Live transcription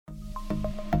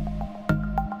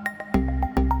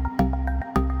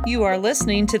You are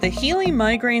listening to the Healing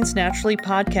Migraines Naturally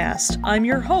podcast. I'm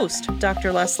your host,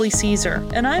 Dr. Leslie Caesar,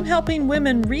 and I'm helping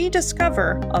women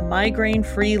rediscover a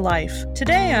migraine-free life.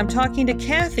 Today, I'm talking to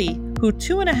Kathy, who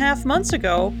 2.5 months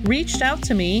ago reached out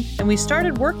to me, and we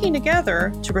started working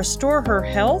together to restore her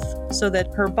health so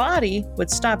that her body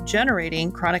would stop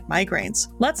generating chronic migraines.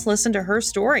 Let's listen to her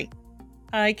story.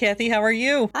 Hi, Kathy. How are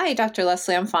you? Hi, Dr.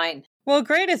 Leslie. I'm fine. Well,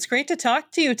 great. It's great to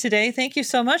talk to you today. Thank you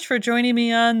so much for joining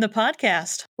me on the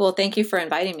podcast. Well, thank you for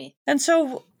inviting me. And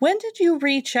so when did you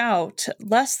reach out?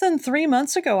 Less than 3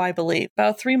 months ago, I believe.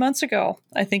 About 3 months ago,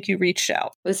 I think you reached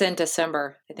out. It was in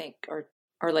December, I think, or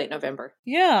late November.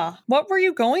 Yeah. What were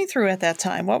you going through at that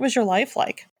time? What was your life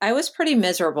like? I was pretty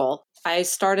miserable. I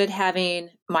started having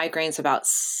migraines about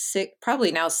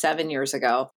probably now 7 years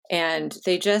ago, and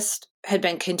they just had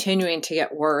been continuing to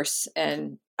get worse.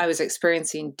 And I was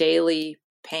experiencing daily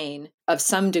pain of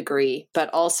some degree,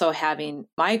 but also having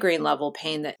migraine level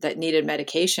pain that needed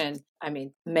medication. I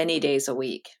mean, many days a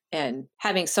week, and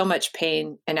having so much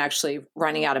pain and actually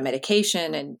running out of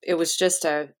medication. And it was just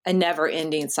a never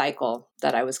ending cycle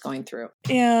that I was going through.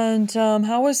 And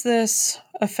how was this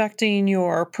affecting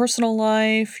your personal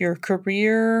life, your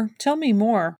career? Tell me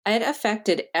more. It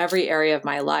affected every area of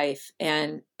my life.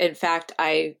 And in fact,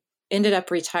 I ended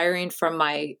up retiring from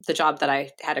the job that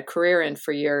I had a career in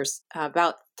for years,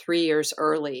 about 3 years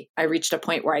early. I reached a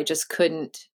point where I just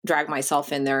couldn't drag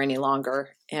myself in there any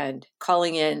longer. And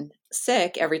calling in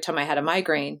sick every time I had a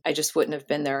migraine, I just wouldn't have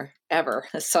been there ever.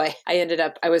 So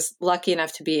I was lucky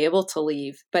enough to be able to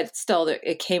leave, but still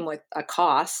it came with a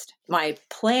cost. My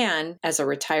plan as a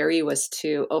retiree was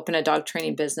to open a dog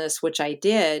training business, which I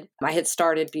did. I had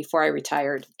started before I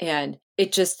retired, and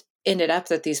it just ended up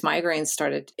that these migraines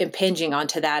started impinging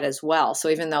onto that as well. So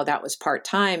even though that was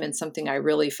part-time and something I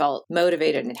really felt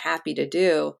motivated and happy to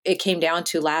do, it came down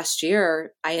to last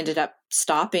year, I ended up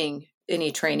stopping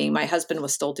any training. My husband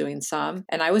was still doing some,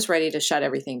 and I was ready to shut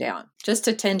everything down just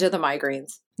to tend to the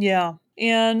migraines. Yeah.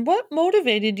 And what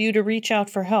motivated you to reach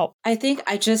out for help? I think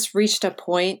I just reached a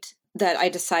point that I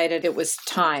decided it was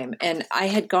time. And I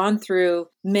had gone through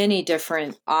many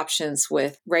different options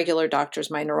with regular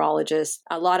doctors, my neurologist,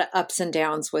 a lot of ups and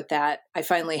downs with that. I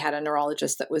finally had a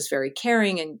neurologist that was very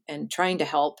caring and trying to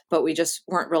help, but we just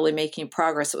weren't really making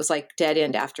progress. It was like dead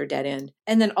end after dead end.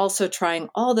 And then also trying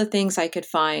all the things I could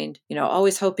find,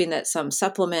 always hoping that some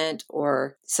supplement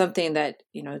or something that,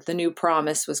 the new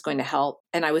promise was going to help.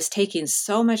 And I was taking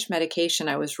so much medication,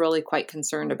 I was really quite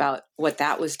concerned about what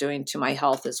that was doing to my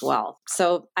health as well.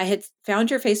 So I had found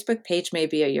your Facebook page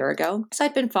maybe a year ago. So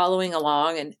I'd been following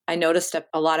along, and I noticed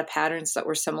a lot of patterns that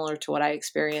were similar to what I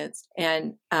experienced.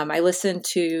 And I listened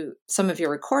to some of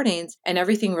your recordings, and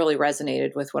everything really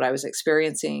resonated with what I was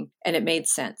experiencing, and it made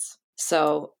sense.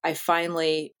 So I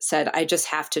finally said, I just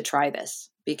have to try this.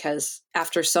 Because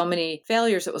after so many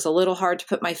failures, it was a little hard to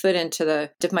dip my foot into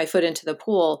the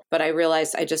pool. But I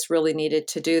realized I just really needed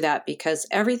to do that because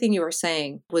everything you were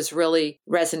saying was really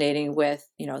resonating with,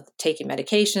 taking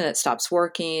medication that stops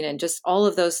working and just all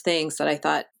of those things that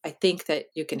I think that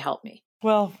you can help me.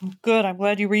 Well, good. I'm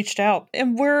glad you reached out.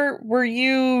 And were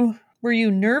you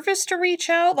nervous to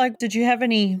reach out? Like, did you have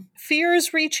any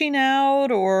fears reaching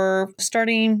out or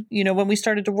starting, when we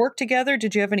started to work together,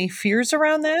 did you have any fears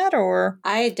around that or?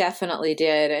 I definitely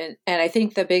did. And I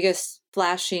think the biggest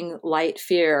flashing light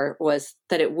fear was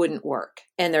that it wouldn't work.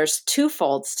 And there's two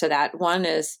folds to that. One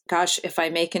is, gosh, if I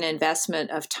make an investment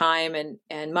of time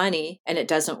and money and it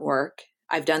doesn't work,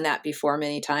 I've done that before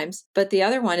many times. But the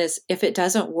other one is if it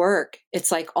doesn't work,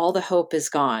 it's like all the hope is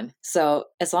gone. So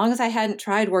as long as I hadn't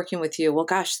tried working with you, well,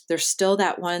 gosh, there's still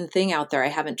that one thing out there I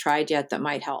haven't tried yet that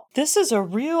might help. This is a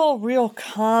real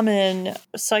common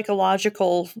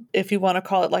psychological, if you want to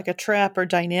call it like a trap or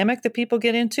dynamic that people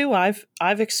get into. I've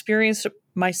experienced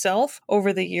myself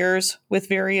over the years with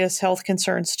various health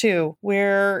concerns too,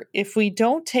 where if we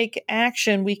don't take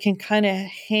action, we can kind of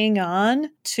hang on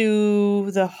to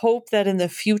the hope that in the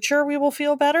future we will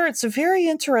feel better. It's a very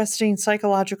interesting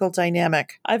psychological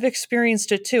dynamic. I've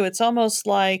experienced it too. It's almost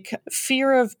like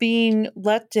fear of being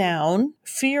let down,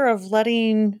 fear of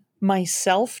letting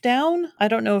myself down. I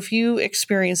don't know if you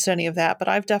experienced any of that, but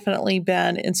I've definitely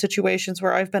been in situations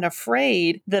where I've been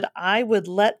afraid that I would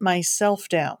let myself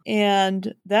down.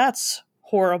 And that's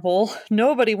horrible.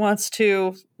 Nobody wants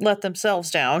to let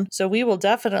themselves down. So we will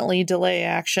definitely delay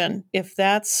action if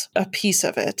that's a piece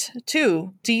of it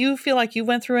too. Do you feel like you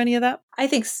went through any of that? I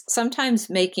think sometimes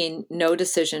making no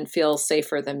decision feels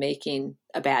safer than making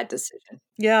a bad decision.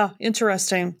 Yeah,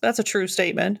 interesting. That's a true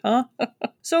statement, huh?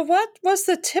 So what was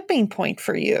the tipping point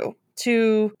for you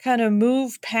to kind of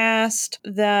move past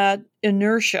that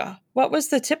inertia? What was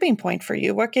the tipping point for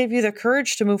you? What gave you the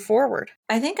courage to move forward?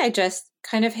 I think I just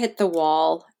kind of hit the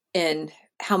wall in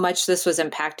how much this was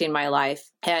impacting my life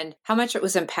and how much it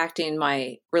was impacting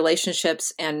my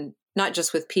relationships, and not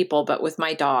just with people, but with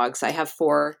my dogs. I have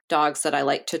 4 dogs that I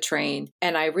like to train.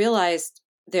 And I realized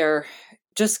they're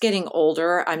just getting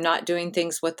older. I'm not doing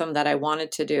things with them that I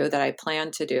wanted to do, that I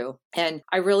planned to do. And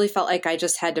I really felt like I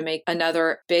just had to make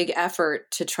another big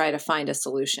effort to try to find a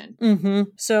solution. Mm-hmm.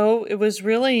 So it was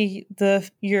really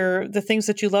the things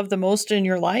that you love the most in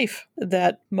your life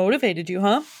that motivated you,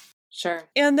 huh? Sure.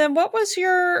 And then what was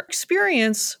your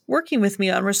experience working with me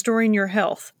on restoring your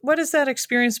health? What has that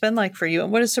experience been like for you?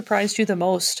 And what has surprised you the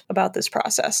most about this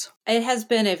process? It has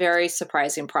been a very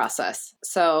surprising process.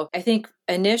 So I think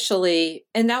initially,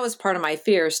 and that was part of my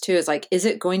fears too, is like, is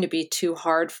it going to be too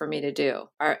hard for me to do?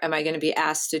 Or am I going to be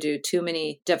asked to do too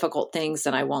many difficult things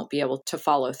and I won't be able to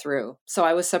follow through? So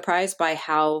I was surprised by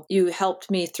how you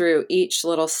helped me through each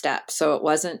little step. So it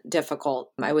wasn't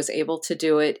difficult. I was able to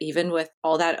do it even with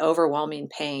all that overwhelming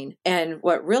pain. And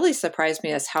what really surprised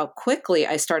me is how quickly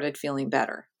I started feeling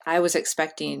better. I was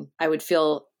expecting I would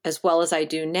feel as well as I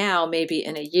do now, maybe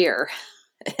in a year.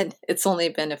 And it's only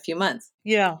been a few months.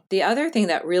 Yeah. The other thing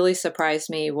that really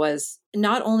surprised me was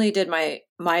not only did my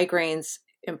migraines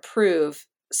improve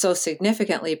so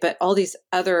significantly, but all these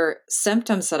other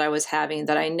symptoms that I was having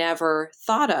that I never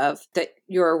thought of that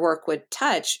your work would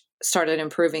touch started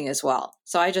improving as well.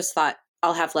 So I just thought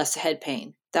I'll have less head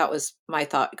pain. That was my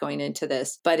thought going into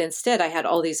this. But instead, I had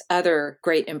all these other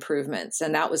great improvements.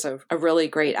 And that was a really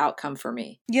great outcome for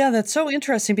me. Yeah, that's so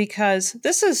interesting because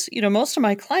this is, most of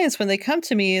my clients, when they come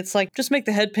to me, it's like, just make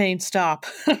the head pain stop.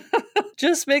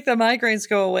 Just make the migraines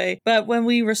go away. But when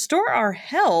we restore our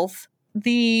health,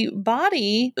 the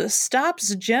body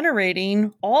stops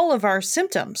generating all of our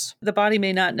symptoms. The body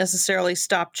may not necessarily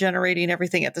stop generating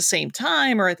everything at the same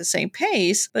time or at the same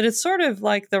pace, but it's sort of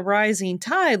like the rising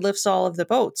tide lifts all of the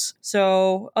boats.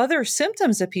 So other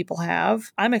symptoms that people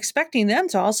have, I'm expecting them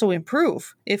to also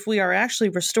improve if we are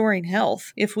actually restoring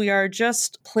health. If we are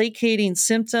just placating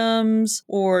symptoms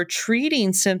or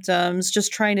treating symptoms,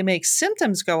 just trying to make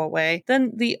symptoms go away,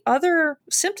 then the other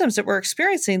symptoms that we're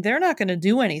experiencing, they're not going to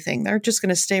do anything. They're just going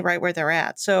to stay right where they're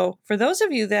at. So for those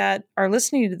of you that are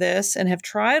listening to this and have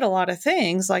tried a lot of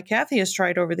things like Kathy has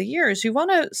tried over the years, you want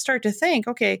to start to think,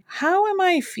 okay, how am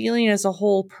I feeling as a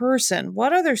whole person?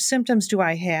 What other symptoms do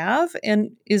I have?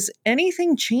 And is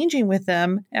anything changing with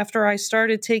them after I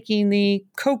started taking the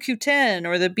CoQ10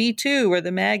 or the B2 or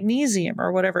the magnesium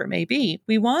or whatever it may be?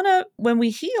 We want to, when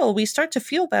we heal, we start to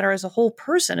feel better as a whole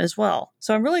person as well.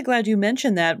 So I'm really glad you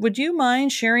mentioned that. Would you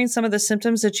mind sharing some of the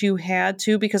symptoms that you had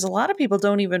too? Because a lot of people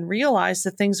don't even realize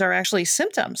that things are actually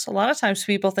symptoms. A lot of times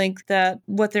people think that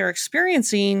what they're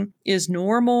experiencing is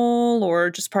normal or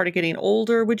just part of getting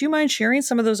older. Would you mind sharing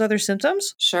some of those other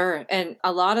symptoms? Sure. And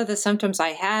a lot of the symptoms I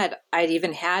had, I'd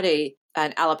even had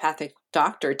an allopathic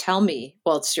doctor tell me,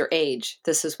 well, it's your age.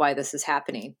 This is why this is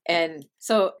happening. And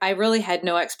so I really had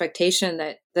no expectation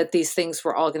that these things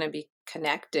were all going to be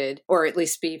connected or at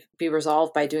least be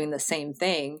resolved by doing the same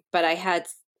thing. But I had,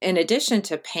 in addition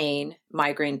to pain,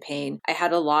 migraine pain, I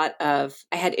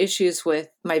had issues with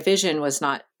my vision was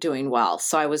not doing well.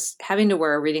 So I was having to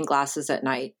wear reading glasses at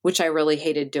night, which I really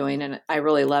hated doing. And I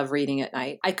really love reading at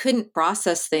night. I couldn't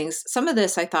process things. Some of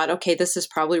this I thought, okay, this is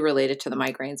probably related to the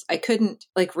migraines. I couldn't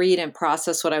read and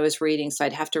process what I was reading. So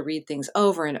I'd have to read things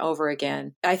over and over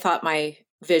again. I thought my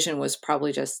vision was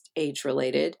probably just age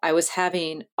related. I was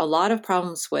having a lot of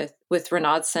problems with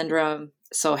Raynaud's syndrome.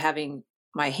 So having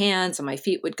my hands and my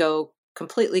feet would go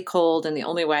completely cold. And the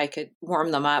only way I could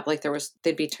warm them up,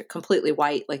 they'd be completely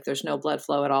white, like there's no blood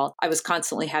flow at all. I was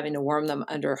constantly having to warm them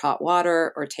under hot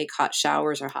water or take hot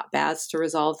showers or hot baths to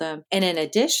resolve them. And in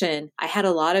addition, I had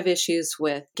a lot of issues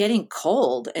with getting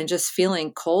cold and just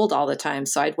feeling cold all the time.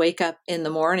 So I'd wake up in the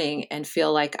morning and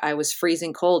feel like I was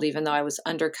freezing cold, even though I was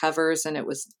under covers and it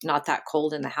was not that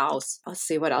cold in the house. Let's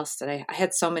see, what else did I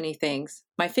had so many things.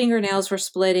 My fingernails were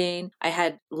splitting. I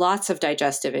had lots of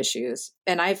digestive issues.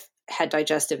 And I've had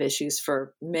digestive issues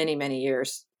for many, many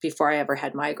years before I ever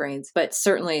had migraines. But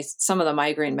certainly some of the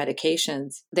migraine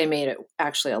medications, they made it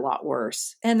actually a lot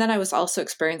worse. And then I was also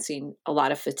experiencing a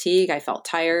lot of fatigue. I felt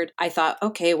tired. I thought,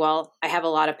 okay, well, I have a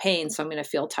lot of pain, so I'm going to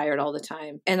feel tired all the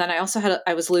time. And then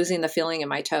I was losing the feeling in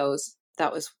my toes.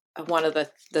 That was one of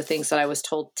the things that I was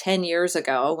told 10 years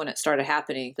ago when it started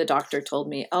happening. The doctor told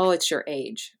me, oh, it's your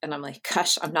age. And I'm like,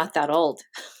 gosh, I'm not that old.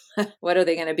 What are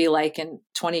they going to be like in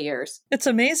 20 years? It's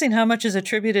amazing how much is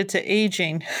attributed to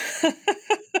aging.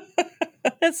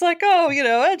 It's like,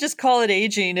 I just call it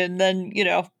aging. And then,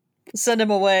 Send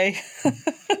him away.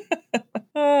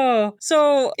 Oh,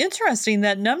 so interesting,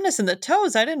 that numbness in the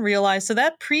toes. I didn't realize. So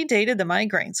that predated the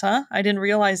migraines, huh? I didn't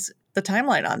realize the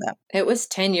timeline on that. It was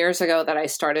 10 years ago that I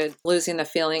started losing the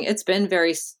feeling. It's been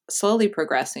very slowly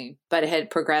progressing, but it had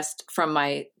progressed from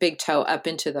my big toe up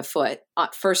into the foot.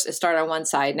 First, it started on one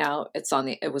side. Now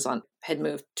had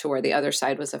moved to where the other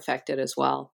side was affected as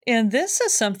well. And this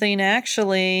is something,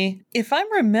 actually, if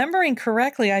I'm remembering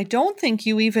correctly, I don't think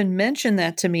you even mentioned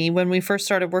that to me when we first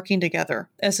started working together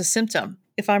as a symptom.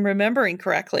 If I'm remembering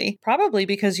correctly, probably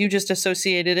because you just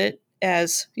associated it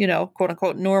as, quote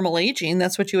unquote, normal aging.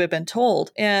 That's what you had been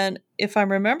told. And if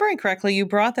I'm remembering correctly, you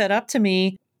brought that up to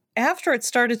me after it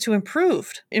started to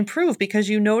improve because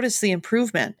you noticed the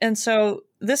improvement. And so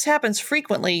this happens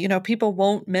frequently. People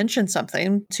won't mention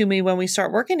something to me when we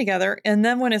start working together. And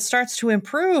then when it starts to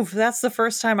improve, that's the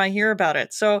first time I hear about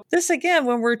it. So this, again,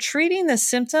 when we're treating the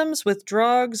symptoms with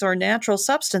drugs or natural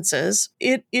substances,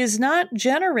 it is not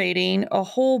generating a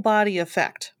whole body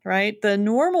effect, right? The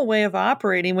normal way of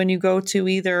operating when you go to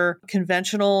either a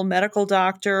conventional medical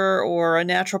doctor or a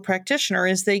natural practitioner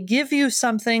is they give you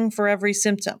something for every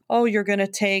symptom. Oh, you're going to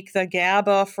take the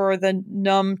GABA for the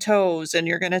numb toes, and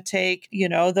you're going to take,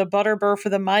 the Butterbur for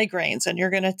the migraines, and you're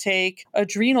going to take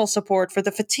adrenal support for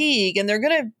the fatigue, and they're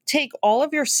going to take all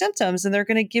of your symptoms and they're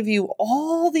going to give you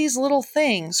all these little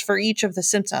things for each of the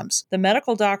symptoms. The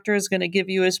medical doctor is going to give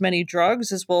you as many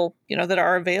drugs as that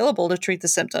are available to treat the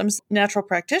symptoms. Natural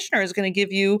practitioner is going to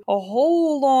give you a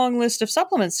whole long list of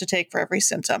supplements to take for every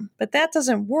symptom. But that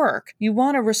doesn't work. You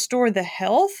want to restore the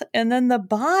health, and then the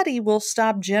body will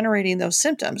stop generating those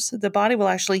symptoms. The body will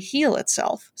actually heal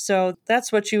itself. So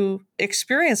that's what you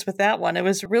experienced with that one. It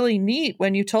was really neat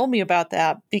when you told me about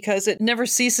that, because it never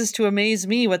ceases to amaze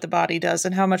me what the body does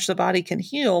and how much the body can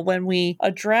heal when we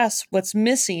address what's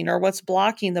missing or what's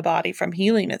blocking the body from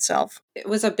healing itself. It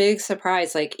was a big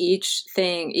surprise, like each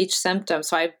symptom.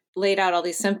 So I laid out all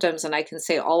these symptoms, and I can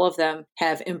say all of them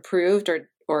have improved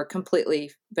or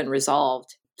completely been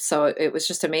resolved. So it was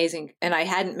just amazing. And I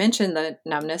hadn't mentioned the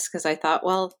numbness because I thought,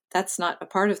 well, that's not a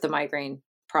part of the migraine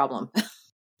problem.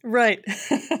 Right.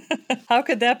 How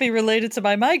could that be related to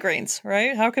my migraines,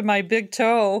 right? How could my big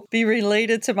toe be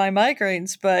related to my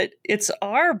migraines? But it's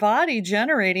our body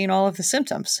generating all of the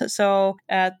symptoms. So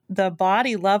at the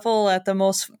body level, at the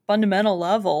most fundamental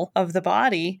level of the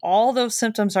body, all those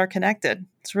symptoms are connected.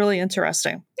 It's really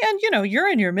interesting. And,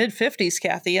 you're in your mid-50s,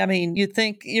 Kathy. I mean, you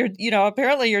think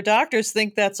apparently your doctors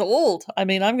think that's old. I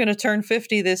mean, I'm going to turn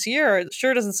 50 this year. It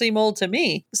sure doesn't seem old to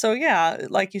me. So yeah,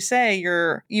 like you say,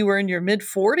 you were in your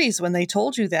mid-40s when they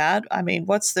told you that. I mean,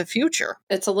 what's the future?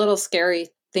 It's a little scary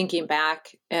thinking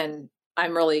back, and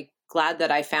I'm really glad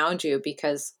that I found you,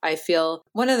 because I feel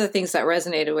one of the things that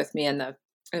resonated with me in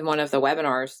one of the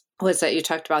webinars was that you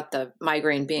talked about the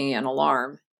migraine being an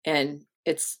alarm, and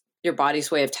it's your body's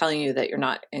way of telling you that you're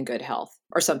not in good health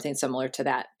or something similar to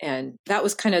that. And that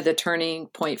was kind of the turning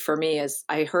point for me, as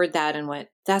I heard that and went,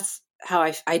 that's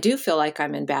how I do feel like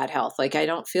I'm in bad health. Like I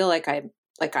don't feel like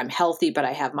I'm healthy, but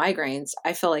I have migraines.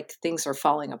 I feel like things are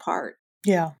falling apart.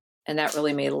 Yeah. And that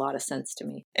really made a lot of sense to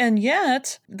me. And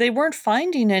yet, they weren't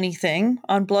finding anything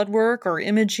on blood work or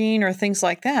imaging or things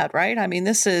like that, right? I mean,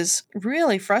 this is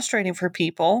really frustrating for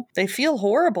people. They feel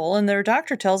horrible, and their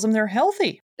doctor tells them they're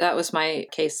healthy. That was my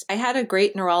case. I had a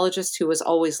great neurologist who was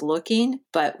always looking,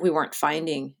 but we weren't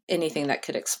finding anything that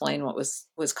could explain what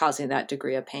was causing that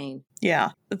degree of pain.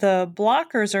 Yeah. The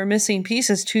blockers are missing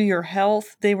pieces to your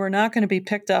health. They were not going to be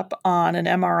picked up on an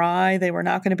MRI. They were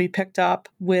not going to be picked up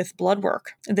with blood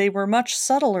work. They were much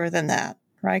subtler than that.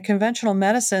 Right? Conventional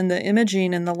medicine, the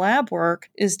imaging and the lab work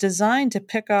is designed to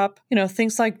pick up,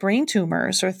 things like brain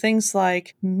tumors or things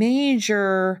like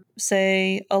major,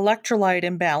 say, electrolyte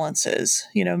imbalances,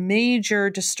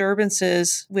 major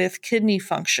disturbances with kidney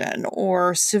function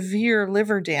or severe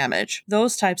liver damage,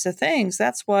 those types of things.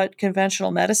 That's what conventional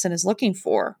medicine is looking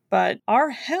for. But our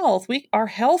health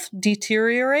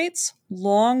deteriorates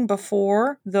long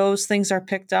before those things are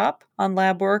picked up on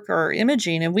lab work or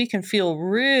imaging, and we can feel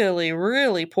really,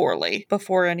 really poorly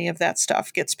before any of that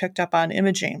stuff gets picked up on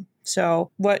imaging. So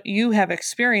what you have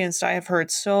experienced, I have heard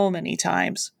so many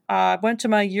times. I went to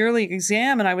my yearly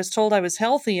exam and I was told I was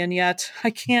healthy, and yet I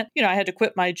can't, I had to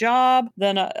quit my job.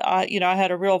 Then, I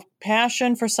had a real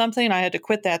passion for something. I had to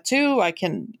quit that too. I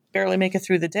can barely make it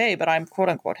through the day, but I'm quote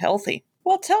unquote healthy.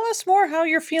 Well, tell us more how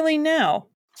you're feeling now.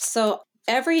 So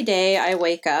every day I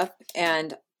wake up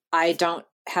and I don't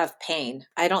have pain.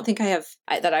 I don't think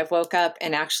I've woke up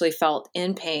and actually felt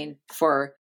in pain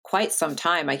for quite some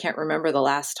time. I can't remember the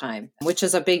last time, which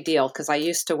is a big deal because I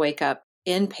used to wake up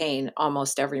in pain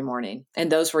almost every morning.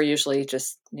 And those were usually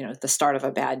just, the start of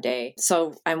a bad day.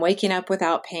 So I'm waking up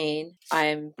without pain.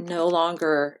 I'm no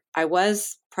longer, I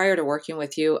was prior to working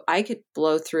with you, I could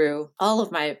blow through all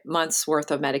of my month's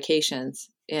worth of medications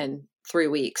in 3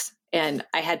 weeks. And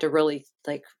I had to really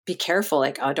be careful,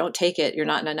 oh, don't take it. You're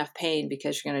not in enough pain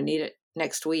because you're going to need it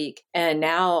next week. And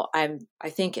now I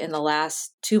think in the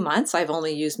last 2 months, I've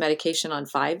only used medication on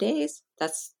 5 days.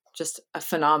 That's just a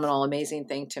phenomenal, amazing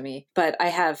thing to me. But I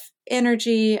have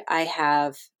energy.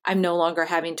 I'm no longer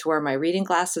having to wear my reading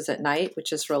glasses at night,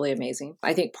 which is really amazing.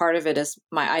 I think part of it is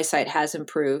my eyesight has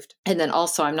improved. And then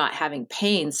also I'm not having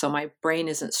pain. So my brain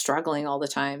isn't struggling all the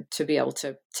time to be able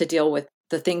to deal with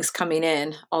the things coming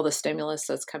in, all the stimulus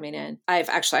that's coming in. I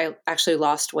actually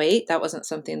lost weight. That wasn't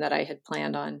something that I had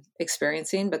planned on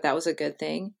experiencing, but that was a good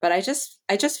thing. But I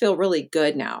just feel really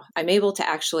good now. I'm able to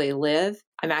actually live.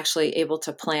 I'm actually able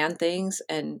to plan things.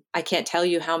 And I can't tell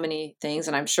you how many things,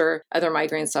 and I'm sure other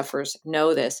migraine sufferers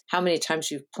know this, how many times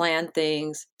you've planned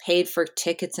things, paid for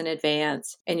tickets in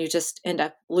advance, and you just end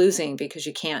up losing because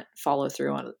you can't follow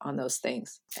through on those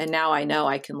things. And now I know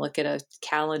I can look at a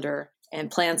calendar and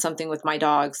plan something with my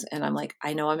dogs. And I'm like,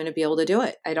 I know I'm going to be able to do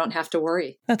it. I don't have to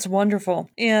worry. That's wonderful.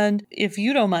 And if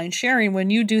you don't mind sharing, when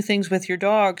you do things with your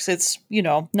dogs, it's,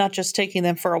 not just taking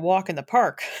them for a walk in the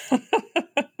park.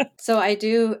 So I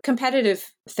do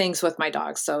competitive things with my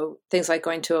dogs. So things like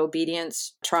going to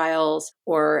obedience trials,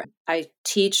 or I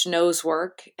teach nose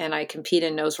work and I compete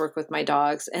in nose work with my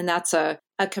dogs. And that's a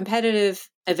competitive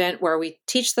event where we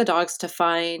teach the dogs to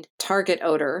find target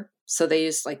odor. So they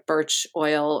use birch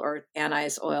oil or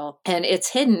anise oil, and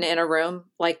it's hidden in a room,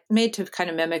 made to kind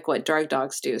of mimic what drug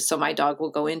dogs do. So my dog will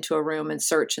go into a room and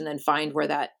search and then find where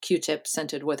that Q-tip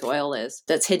scented with oil is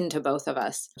that's hidden to both of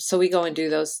us. So we go and do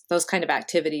those kind of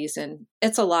activities, and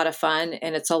it's a lot of fun,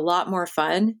 and it's a lot more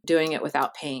fun doing it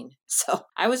without pain. So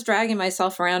I was dragging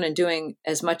myself around and doing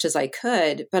as much as I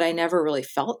could, but I never really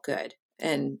felt good.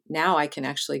 And now I can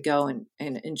actually go and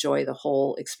enjoy the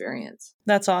whole experience.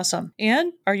 That's awesome.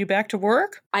 And are you back to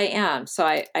work? I am. So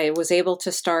I was able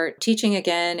to start teaching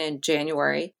again in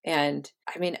January. And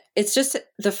I mean, it's just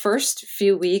the first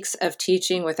few weeks of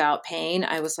teaching without pain.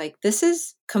 I was like, this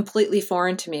is completely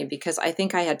foreign to me, because I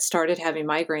think I had started having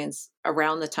migraines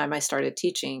around the time I started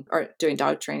teaching or doing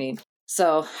dog training.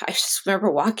 So I just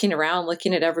remember walking around,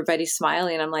 looking at everybody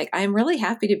smiling. I'm like, I'm really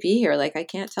happy to be here. I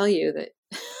can't tell you that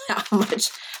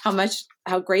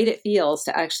how great it feels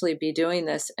to actually be doing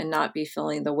this and not be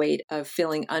feeling the weight of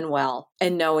feeling unwell,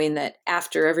 and knowing that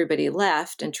after everybody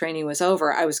left and training was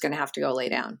over, I was going to have to go lay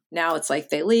down. Now it's like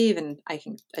they leave and I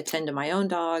can attend to my own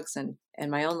dogs and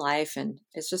my own life. And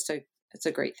it's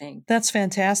a great thing. That's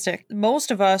fantastic.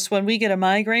 Most of us, when we get a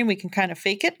migraine, we can kind of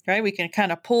fake it, right? We can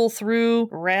kind of pull through,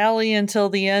 rally until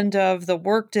the end of the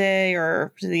workday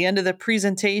or the end of the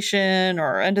presentation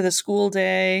or end of the school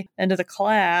day, end of the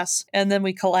class, and then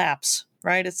we collapse,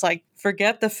 right? It's like,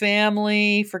 forget the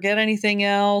family, forget anything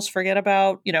else, forget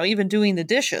about, even doing the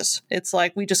dishes. It's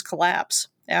like we just collapse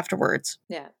afterwards.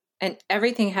 Yeah. And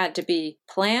everything had to be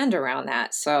planned around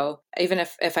that. So even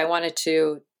if I wanted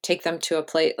to take them to a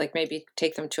place, maybe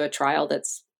take them to a trial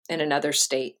that's in another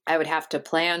state, I would have to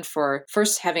plan for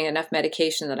first having enough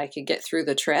medication that I could get through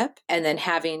the trip, and then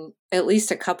having at least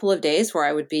a couple of days where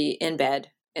I would be in bed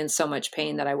in so much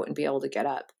pain that I wouldn't be able to get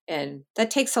up. And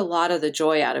that takes a lot of the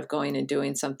joy out of going and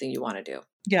doing something you want to do.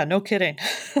 Yeah, no kidding.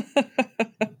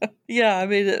 Yeah, I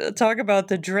mean, talk about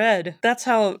the dread. That's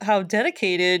how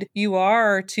dedicated you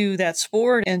are to that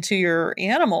sport and to your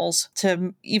animals,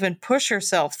 to even push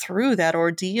yourself through that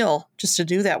ordeal just to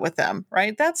do that with them,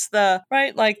 right?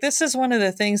 This is one of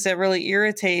the things that really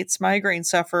irritates migraine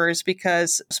sufferers,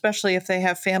 because especially if they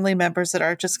have family members that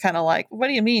are just kind of like, what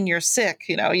do you mean you're sick?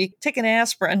 You take an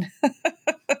aspirin.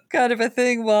 Kind of a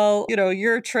thing while,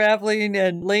 you're traveling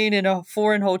and laying in a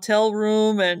foreign hotel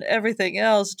room and everything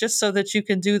else, just so that you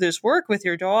can do this work with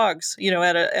your dogs,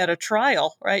 at a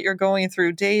trial, right? You're going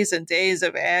through days and days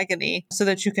of agony so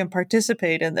that you can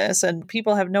participate in this. And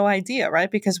people have no idea,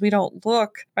 right? Because we don't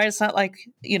look, right? It's not like,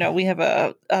 we have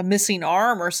a missing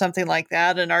arm or something like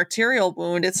that, an arterial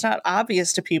wound. It's not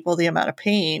obvious to people the amount of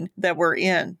pain that we're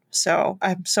in. So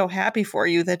I'm so happy for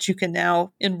you that you can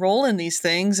now enroll in these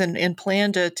things and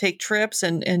plan to take trips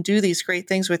and do these great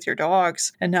things with your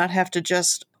dogs and not have to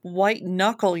just white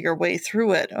knuckle your way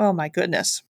through it. Oh my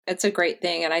goodness. It's a great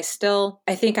thing. And I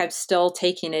think I'm still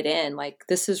taking it in.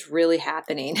 This is really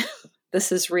happening.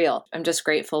 This is real. I'm just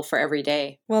grateful for every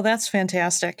day. Well, that's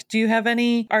fantastic.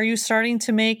 Are you starting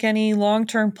to make any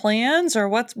long-term plans, or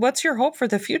what's your hope for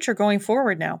the future going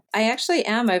forward now? I actually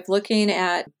am. I'm looking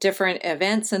at different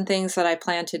events and things that I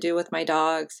plan to do with my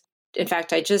dogs. In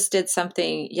fact, I just did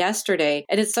something yesterday,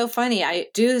 and it's so funny. I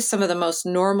do some of the most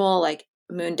normal, like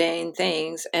mundane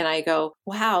things, and I go,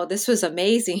 wow, this was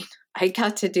amazing. I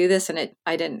got to do this, and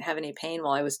I didn't have any pain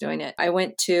while I was doing it. I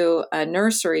went to a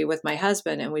nursery with my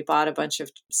husband, and we bought a bunch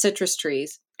of citrus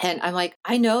trees. And I'm like,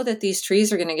 I know that these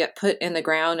trees are going to get put in the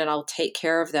ground and I'll take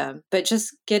care of them. But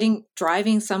just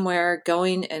driving somewhere,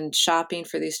 going and shopping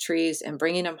for these trees and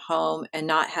bringing them home and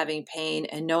not having pain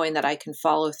and knowing that I can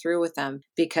follow through with them.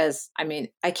 Because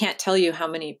I can't tell you how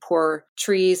many poor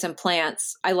trees and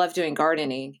plants. I love doing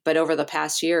gardening, but over the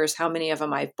past years, how many of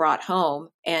them I've brought home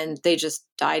and they just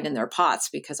died in their pots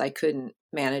because I couldn't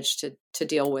manage to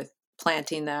deal with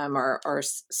planting them or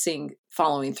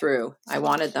following through. I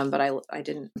wanted them, but I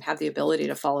didn't have the ability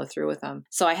to follow through with them.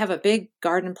 So I have a big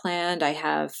garden planned. I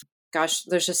have,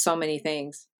 there's just so many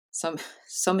things, so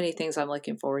many things I'm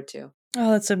looking forward to.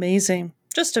 Oh, that's amazing.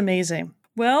 Just amazing.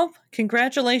 Well,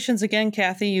 congratulations again,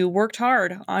 Kathy. You worked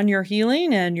hard on your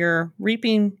healing and you're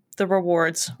reaping the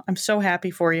rewards. I'm so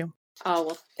happy for you. Oh,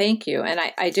 well, thank you. And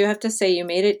I do have to say you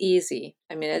made it easy.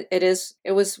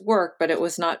 It was work, but it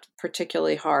was not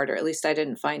particularly hard, or at least I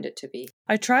didn't find it to be.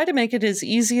 I try to make it as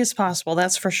easy as possible,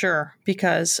 that's for sure.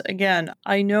 Because again,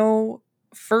 I know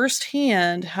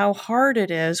firsthand how hard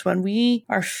it is when we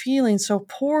are feeling so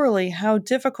poorly, how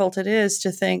difficult it is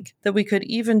to think that we could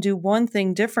even do one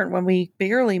thing different when we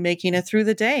barely making it through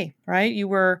the day, right? You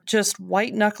were just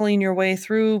white knuckling your way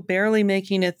through, barely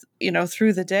making it,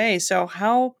 through the day. So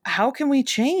how can we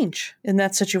change in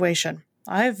that situation?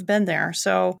 I've been there.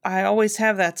 So I always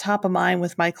have that top of mind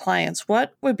with my clients.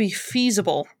 What would be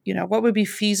feasible? What would be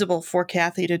feasible for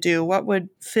Kathy to do? What would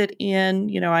fit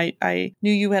in? I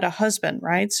knew you had a husband,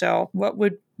 right? So what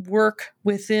would work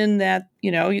within that,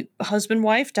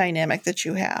 husband-wife dynamic that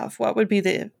you have? What would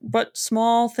be what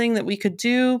small thing that we could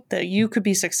do that you could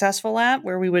be successful at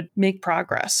where we would make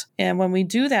progress? And when we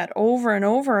do that over and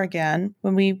over again,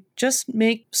 when we just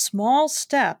make small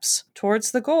steps towards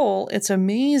the goal, it's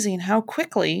amazing how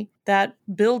quickly that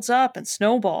builds up and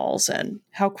snowballs and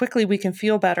how quickly we can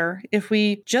feel better if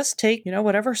we just take,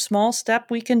 whatever small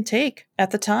step we can take at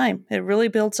the time. It really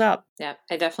builds up. Yeah,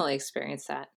 I definitely experienced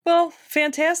that. Well,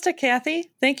 fantastic,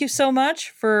 Kathy. Thank you so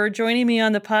much for joining me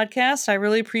on the podcast. I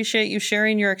really appreciate you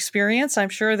sharing your experience. I'm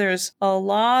sure there's a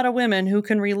lot of women who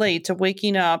can relate to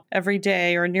waking up every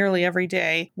day or nearly every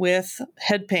day with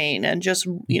head pain and just,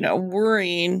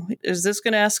 worrying, is this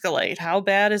going to escalate? How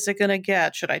bad is it going to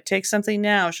get? Should I take something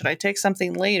now? Should I take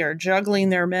something later? Juggling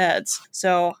their meds.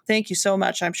 So thank you so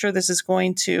much. I'm sure this is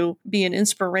going to be an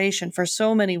inspiration for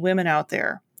so many women out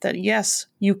there that yes,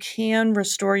 you can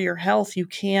restore your health. You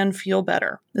can feel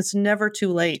better. It's never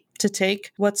too late to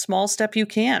take what small step you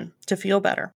can to feel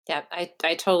better. Yeah,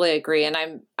 I totally agree. And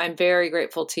I'm very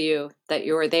grateful to you that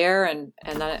you were there and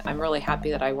that I'm really happy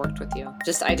that I worked with you.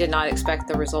 I did not expect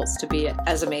the results to be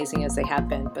as amazing as they have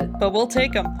been, but we'll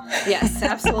take them. Yes,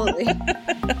 absolutely.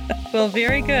 Well,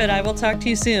 very good. I will talk to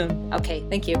you soon. Okay,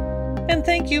 thank you. And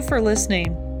thank you for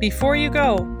listening. Before you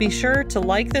go, be sure to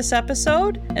like this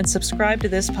episode and subscribe to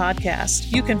this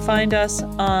podcast. You can find us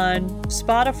on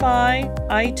Spotify,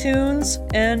 iTunes,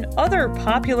 and other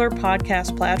popular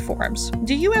podcast platforms.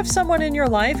 Do you have someone in your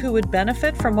life who would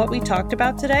benefit from what we talked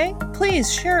about today?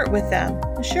 Please share it with them.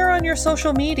 Share on your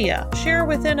social media. Share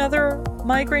within other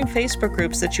migraine Facebook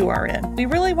groups that you are in. We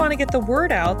really want to get the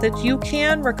word out that you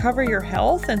can recover your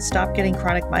health and stop getting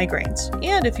chronic migraines.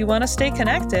 And if you want to stay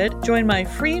connected, join my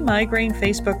free migraine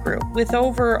Facebook group with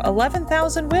over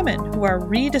 11,000 women who are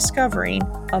rediscovering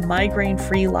a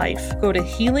migraine-free life. Go to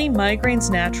Healing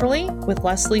Migraines Naturally with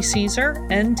Leslie Caesar,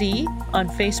 ND, on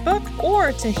Facebook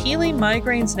or to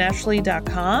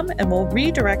healingmigrainesnaturally.com and we'll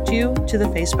redirect you to the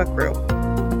Facebook group.